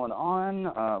I got going on?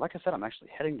 Like I said, I'm actually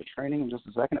heading to training in just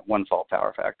a second at One Fall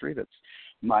Power Factory. That's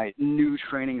my new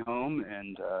training home,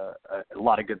 and a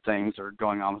lot of good things are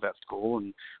going on with that school,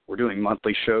 and we're doing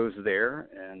monthly shows there,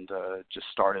 and just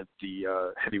started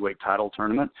the heavyweight title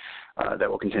tournament that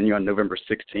will continue on November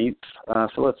 16th.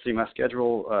 So let's see, my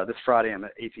schedule. This Friday I'm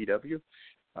at APW.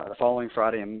 The following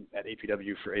Friday I'm at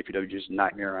APW for APW's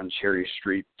Nightmare on Cherry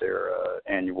Street, their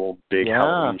annual big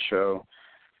Halloween show.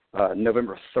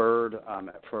 November 3rd, I'm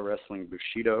at Pro Wrestling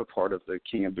Bushido, part of the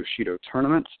King of Bushido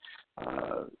tournament.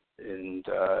 And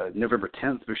November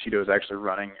 10th, Bushido is actually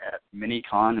running at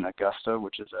MiniCon in Augusta,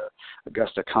 which is a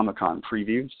Augusta Comic-Con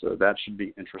preview, so that should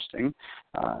be interesting,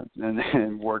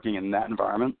 and working in that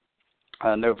environment.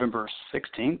 November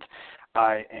 16th,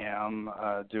 I am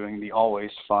doing the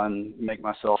always fun, make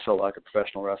myself feel like a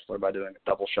professional wrestler by doing a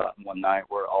double shot in one night,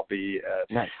 where I'll be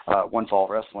at One Fall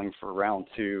Wrestling for round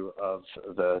 2 of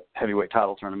the heavyweight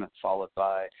title tournament, followed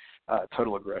by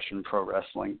Total Aggression Pro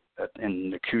Wrestling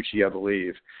in Nakuchi, I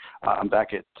believe. I'm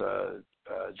back at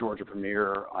Georgia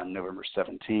Premier on November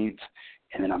 17th,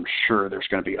 and then I'm sure there's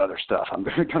going to be other stuff I'm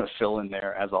going to fill in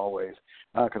there, as always,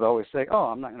 because I always say,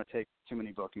 I'm not going to take too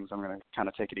many bookings. I'm going to kind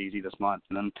of take it easy this month.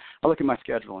 And then I look at my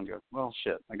schedule and go, well,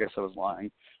 shit, I guess I was lying.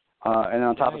 And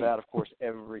on top of that, of course,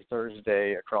 every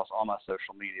Thursday across all my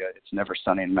social media, it's Never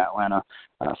Sunny in Atlanta,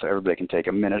 so everybody can take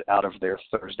a minute out of their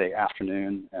Thursday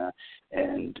afternoon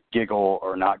and giggle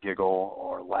or not giggle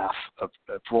or laugh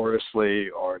uproariously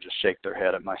or just shake their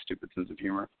head at my stupid sense of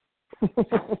humor.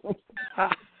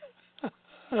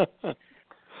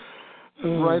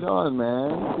 Right on,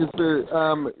 man. Is there,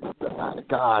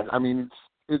 God, I mean,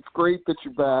 it's great that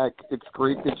you're back. It's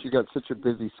great that you got such a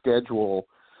busy schedule.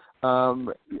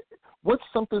 What's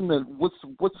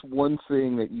one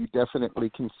thing that you definitely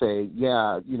can say,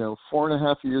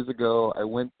 4.5 years ago I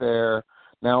went there,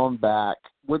 now I'm back.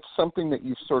 What's something that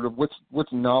you've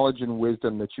what's knowledge and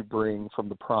wisdom that you bring from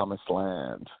the promised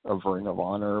land of Ring of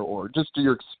Honor, or just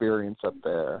your experience up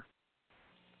there?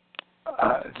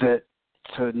 That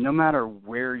to no matter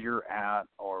where you're at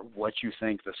or what you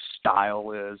think the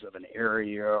style is of an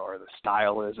area or the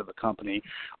style is of a company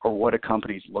or what a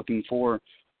company's looking for,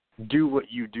 do what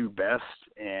you do best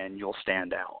and you'll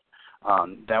stand out.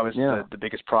 That was the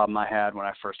biggest problem I had when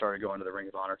I first started going to the Ring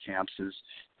of Honor camps is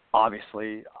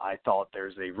obviously I thought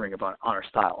there's a Ring of Honor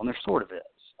style, and there sort of is.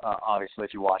 Obviously,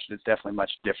 if you watch it, it's definitely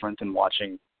much different than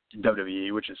watching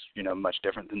WWE, which is, much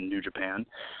different than New Japan.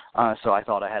 So I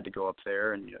thought I had to go up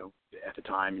there and, at the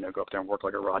time, go up there and work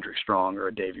like a Roderick Strong or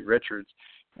a Davey Richards.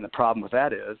 And the problem with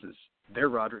that is they're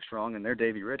Roderick Strong and they're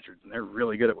Davey Richards, and they're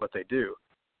really good at what they do.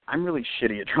 I'm really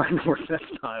shitty at trying to work that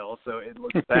style, so it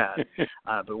looks bad.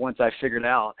 But once I figured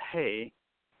out, hey,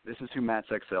 this is who Matt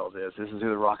Sexcells is, this is who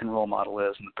the Rock and Roll Model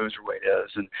is, and the Boozerweight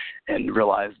is, and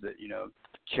realized that,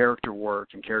 character work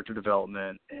and character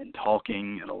development and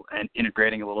talking and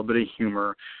integrating a little bit of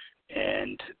humor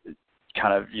and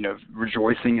kind of,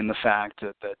 rejoicing in the fact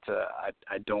that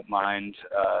I don't mind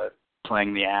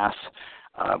playing the ass,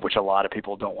 which a lot of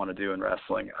people don't want to do in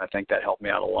wrestling. I think that helped me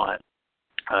out a lot.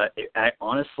 I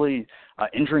honestly,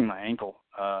 injuring my ankle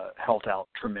helped out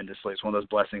tremendously. It's one of those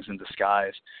blessings in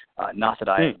disguise. Not that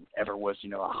I ever was,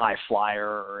 a high flyer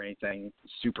or anything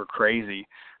super crazy,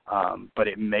 but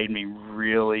it made me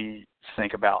really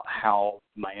think about how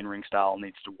my in-ring style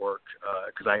needs to work.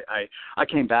 Because I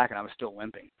came back and I was still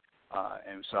limping.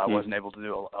 And so I wasn't able to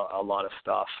do a lot of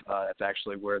stuff. That's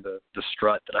actually where the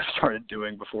strut that I started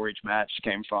doing before each match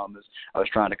came from. Is I was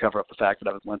trying to cover up the fact that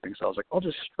I was limping, so I was like, I'll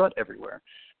just strut everywhere.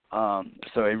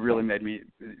 So it really made me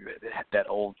that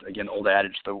old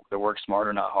adage: to work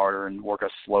smarter, not harder, and work a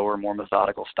slower, more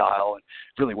methodical style, and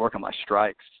really work on my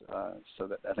strikes. So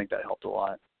that I think that helped a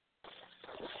lot.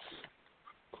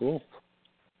 Cool.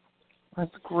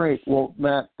 That's great. Well,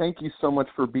 Matt, thank you so much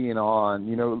for being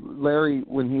on. Larry,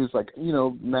 when he was like,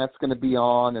 Matt's going to be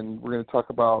on, and we're going to talk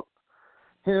about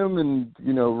him and,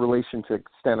 relation to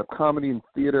stand-up comedy and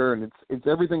theater, and it's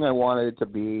everything I wanted it to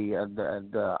be. And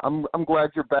I'm glad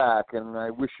you're back, and I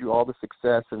wish you all the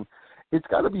success. And it's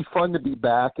got to be fun to be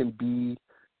back and be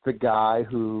the guy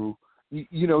who,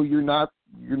 you're not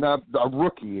a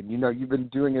rookie, and you've been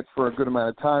doing it for a good amount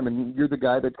of time, and you're the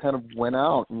guy that kind of went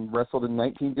out and wrestled in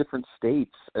 19 different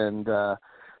states, and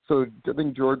so I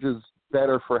think Georgia's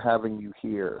better for having you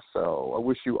here. So I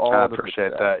wish you all the success. I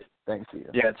appreciate that. Thank you.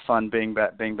 Yeah, it's fun being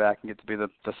back and get to be the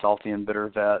salty and bitter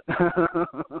vet.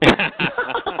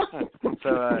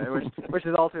 So, which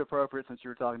is also appropriate since you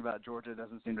were talking about Georgia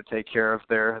doesn't seem to take care of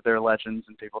their legends,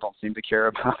 and people don't seem to care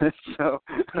about it. So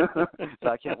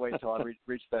I can't wait until I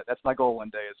reach that. That's my goal one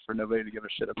day, is for nobody to give a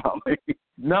shit about me.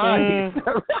 Nice.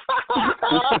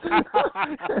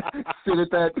 sit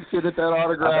at that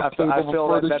autograph table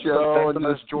before the show. That's the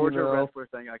most Georgia wrestler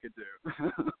thing I could do.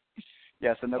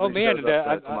 Yeah, so nobody shows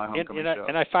up to my homecoming show.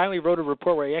 And I finally wrote a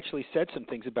report where I actually said some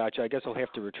things about you. I guess I'll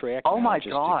have to retract. Oh my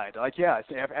God!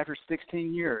 After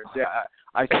 16 years,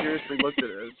 I seriously looked at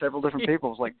several different people.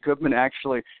 It was like Goodman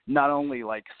actually not only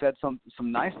said some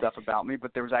nice stuff about me,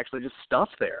 but there was actually just stuff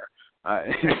there.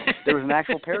 There was an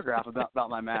actual paragraph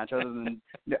about my match, other than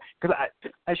because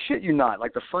I shit you not.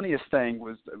 The funniest thing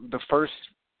was the first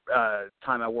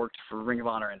time I worked for Ring of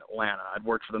Honor in Atlanta. I'd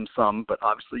worked for them some, but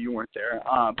obviously you weren't there.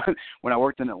 But when I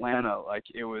worked in Atlanta,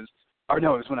 it was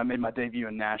when I made my debut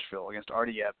in Nashville against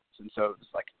Artie Evans. And so it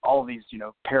was all of these,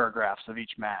 paragraphs of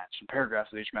each match.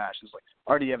 It's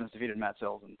Artie Evans defeated Matt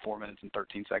Sells in 4 minutes and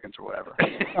 13 seconds or whatever.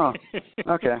 Oh,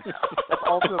 okay. That's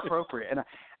also appropriate.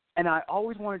 And I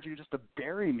always wanted you just to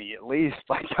bury me at least.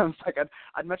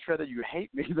 I'd much rather you hate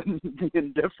me than be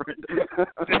indifferent.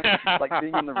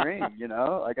 Being in the ring,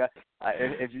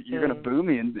 if you're gonna boo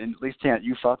me and at least chant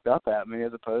you fucked up at me,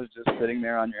 as opposed to just sitting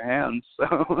there on your hands.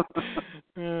 So.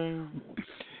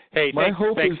 Hey, my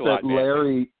hope thanks is a lot, that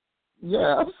Larry.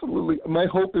 Yeah, absolutely. My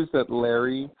hope is that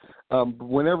Larry,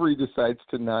 whenever he decides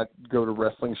to not go to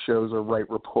wrestling shows or write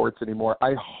reports anymore,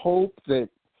 I hope that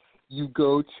you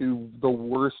go to the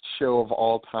worst show of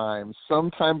all time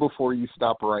sometime before you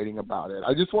stop writing about it.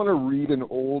 I just want to read an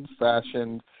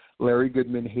old-fashioned Larry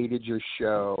Goodman hated your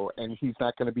show, and he's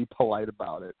not going to be polite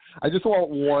about it. I just want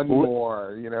one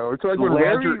more, It's like when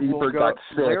Roger Ebert got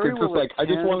sick. Larry it's just will I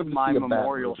just want him to my see a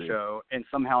memorial bad movie. show and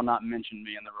somehow not mention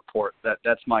me in the report.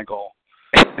 That's my goal.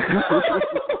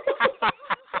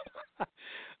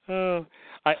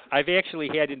 I've actually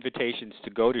had invitations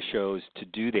to go to shows to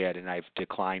do that, and I've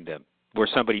declined them. Where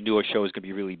somebody knew a show was going to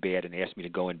be really bad and asked me to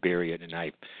go and bury it, and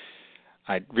I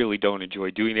really don't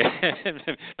enjoy doing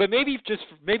that. But maybe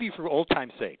for old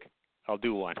time's sake, I'll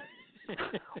do one.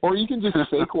 Or you can just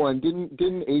fake one.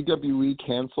 Didn't AWE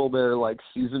cancel their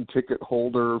season ticket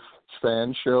holder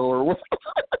fan show or what?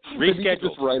 You could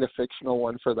just write a fictional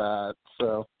one for that.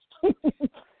 So.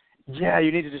 Yeah,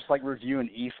 you need to just like review an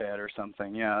EFED or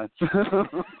something. Yeah.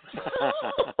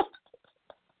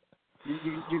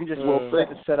 You can just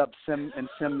set up sim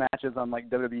matches on like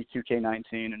WWE 2K19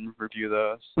 and review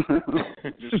those.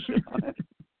 Just shit on it.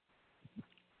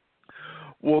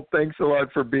 Well, thanks a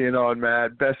lot for being on,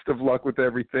 Matt. Best of luck with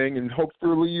everything, and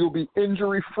hopefully you'll be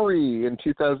injury-free in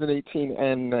 2018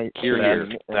 and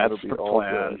 19. That's the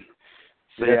plan.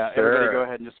 So, yes, everybody go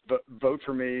ahead and just vote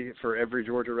for me for every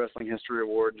Georgia Wrestling History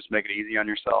Award. Just make it easy on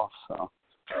yourself. So.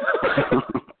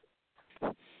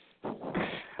 All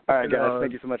right, guys.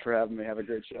 Thank you so much for having me. Have a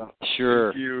great show.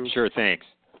 Sure. Thank you. Sure, thanks.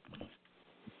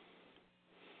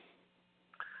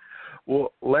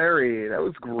 Well, Larry, that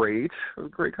was great. It was a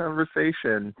great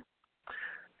conversation.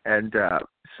 And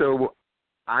so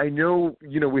I know,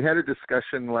 we had a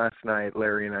discussion last night,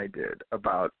 Larry and I did,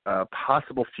 about a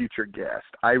possible future guest.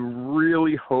 I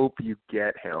really hope you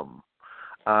get him.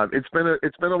 It's been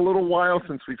a little while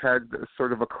since we've had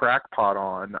sort of a crackpot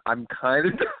on. I'm kind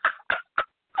of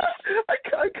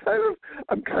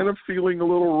I'm kind of feeling a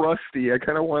little rusty. I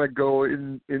kind of want to go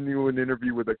into an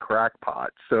interview with a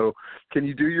crackpot. So, can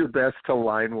you do your best to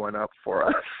line one up for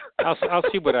us? I'll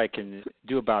see what I can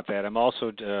do about that. I'm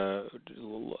also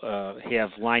have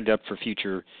lined up for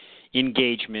future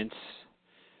engagements.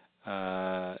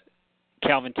 Calvin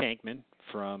Tankman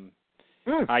from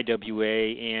IWA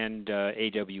and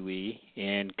AWE,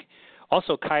 and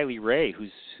also Kylie Ray,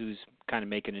 who's kind of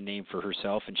making a name for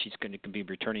herself, and she's going to be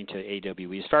returning to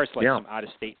AWE. As far as some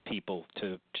out-of-state people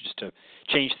to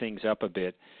change things up a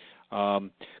bit.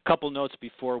 Couple notes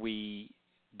before we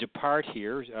depart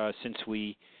here, since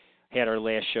we had our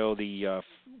last show.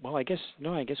 I guess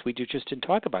we just didn't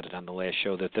talk about it on the last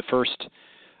show. That the first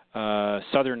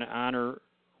Southern Honor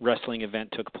Wrestling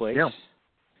event took place,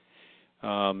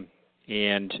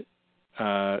 and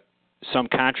some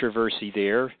controversy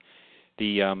there.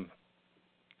 The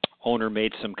owner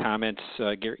made some comments,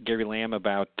 Gary Lamb,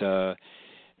 about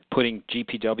putting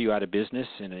GPW out of business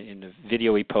in a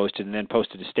video he posted, and then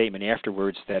posted a statement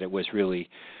afterwards that it was really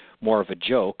more of a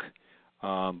joke.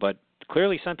 But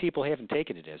clearly some people haven't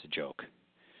taken it as a joke.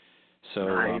 So,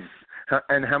 nice.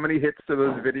 And how many hits do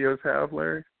those videos have,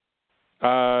 Larry?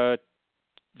 The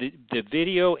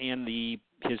video and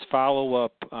his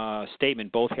follow-up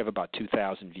statement both have about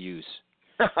 2,000 views,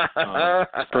 which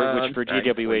for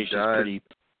GWA is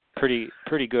pretty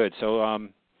good. So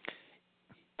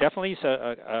definitely he's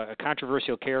a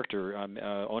controversial character,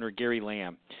 owner Gary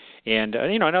Lamb. And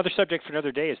another subject for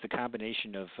another day is the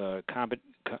combination of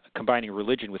combining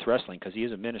religion with wrestling, because he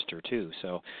is a minister too.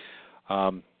 So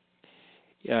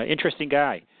interesting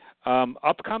guy.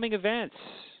 Upcoming events.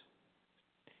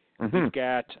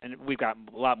 Mm-hmm. We've got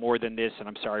a lot more than this, and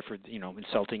I'm sorry for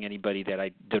insulting anybody that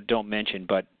I don't mention,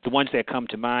 but the ones that come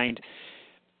to mind: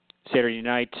 Saturday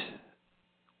night,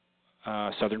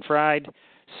 Southern Fried;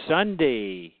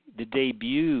 Sunday, the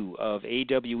debut of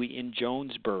AWE in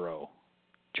Jonesboro,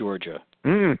 Georgia.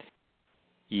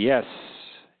 Yes,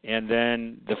 and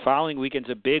then the following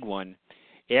weekend's a big one: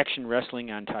 Action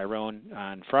Wrestling on Tyrone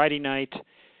on Friday night,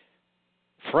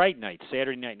 Fright Night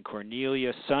Saturday night in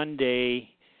Cornelia; Sunday,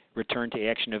 return to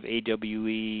action of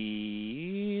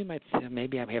AWE.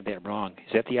 Maybe I have that wrong.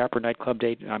 Is that the Opera Nightclub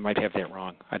date? I might have that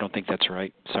wrong. I don't think that's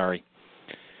right. Sorry.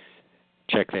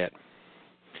 Check that.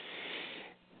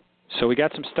 So we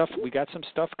got some stuff.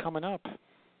 Coming up.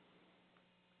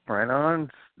 Right on.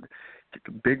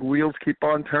 Big wheels keep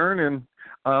on turning.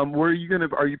 Where are you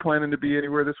Are you planning to be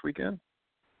anywhere this weekend?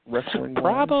 Wrestling?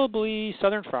 Probably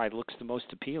Southern Fried looks the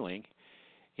most appealing,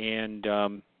 and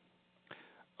of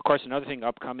course, another thing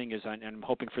upcoming is, and I'm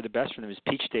hoping for the best for them, is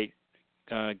Peach State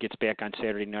gets back on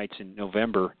Saturday nights in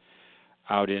November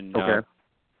out in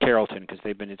Carrollton, because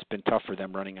it's been tough for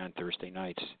them running on Thursday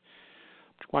nights.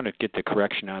 I want to get the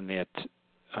correction on that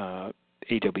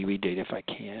AWE date if I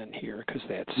can here, because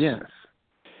that's yes.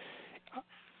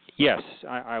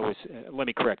 I was. Let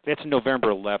me correct. That's November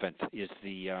 11th is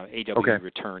the AWE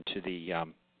return to the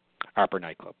Opera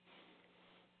Nightclub.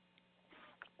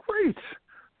 Great.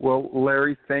 Well,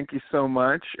 Larry, thank you so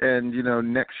much. And,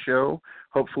 next show,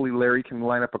 hopefully Larry can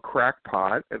line up a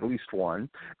crackpot, at least one.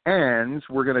 And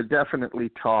we're going to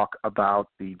definitely talk about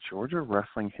the Georgia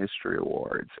Wrestling History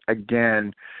Awards.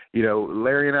 Again,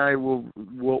 Larry and I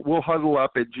we'll huddle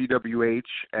up at GWH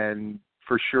and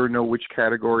for sure know which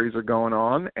categories are going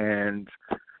on, and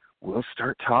we'll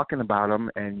start talking about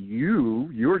them. And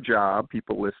your job,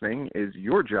 people listening, is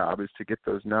to get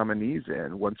those nominees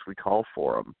in once we call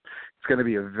for them. It's going to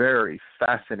be a very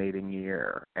fascinating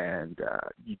year, and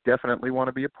you definitely want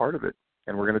to be a part of it.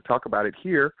 And we're going to talk about it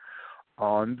here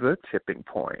on The Tipping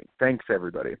Point. Thanks,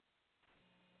 everybody.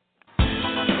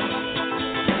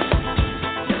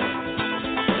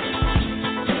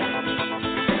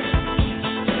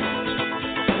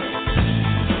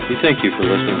 We thank you for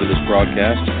listening to this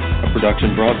broadcast, a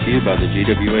production brought to you by the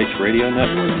GWH Radio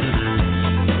Network.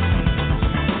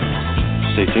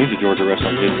 Stay tuned to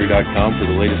GeorgiaWrestlingHistory.com for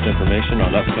the latest information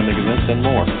on upcoming events and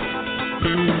more.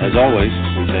 As always,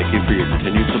 we thank you for your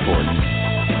continued support.